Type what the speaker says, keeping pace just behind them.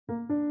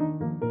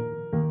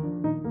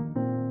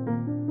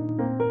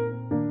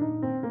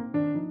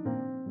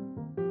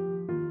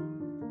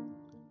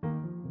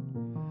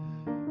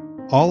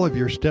All of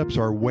your steps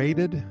are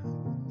weighted.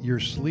 Your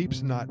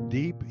sleep's not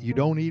deep. You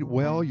don't eat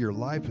well. Your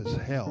life is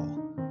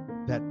hell.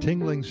 That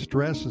tingling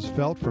stress is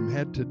felt from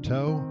head to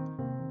toe.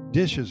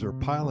 Dishes are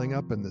piling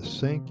up in the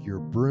sink. Your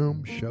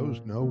broom shows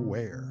no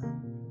wear.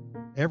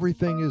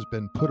 Everything has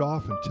been put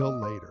off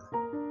until later.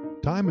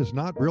 Time is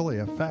not really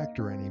a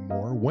factor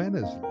anymore. When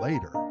is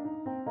later?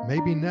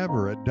 Maybe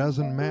never. It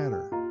doesn't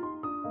matter.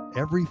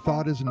 Every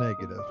thought is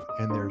negative,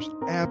 and there's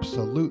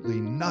absolutely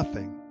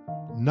nothing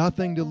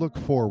to look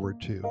forward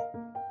to.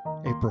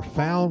 A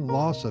profound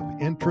loss of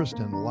interest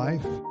in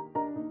life,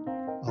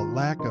 a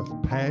lack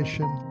of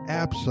passion,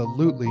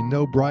 absolutely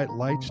no bright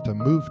lights to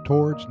move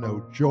towards,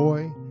 no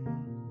joy,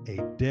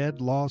 a dead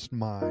lost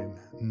mind,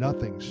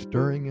 nothing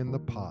stirring in the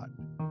pot,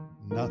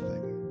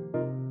 nothing.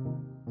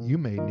 You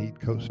may need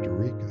Costa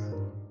Rica.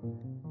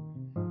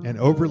 An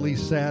overly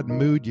sad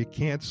mood, you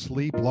can't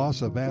sleep,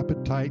 loss of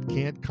appetite,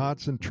 can't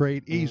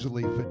concentrate,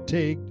 easily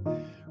fatigued,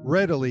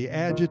 readily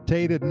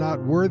agitated,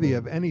 not worthy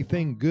of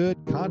anything good,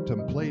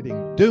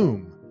 contemplating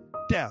doom,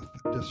 death,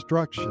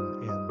 destruction,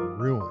 and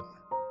ruin.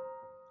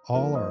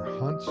 All are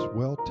hunts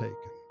well taken.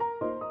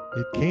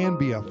 It can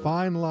be a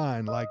fine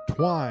line like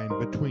twine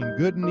between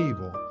good and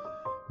evil.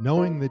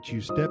 Knowing that you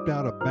stepped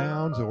out of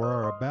bounds or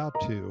are about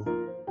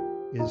to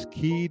is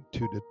keyed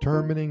to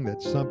determining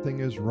that something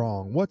is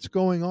wrong. What's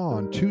going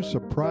on? Too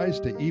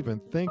surprised to even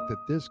think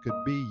that this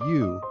could be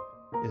you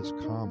is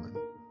common.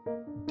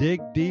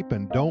 Dig deep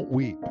and don't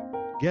weep.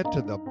 Get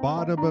to the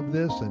bottom of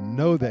this and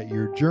know that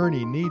your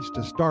journey needs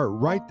to start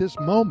right this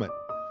moment.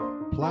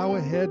 Plow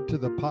ahead to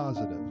the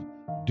positive.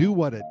 Do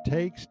what it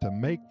takes to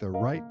make the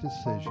right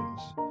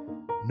decisions.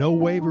 No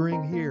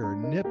wavering here.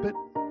 Nip it,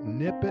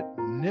 nip it,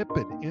 nip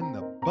it in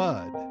the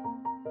bud.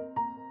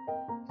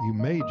 You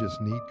may just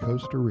need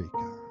Costa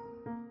Rica.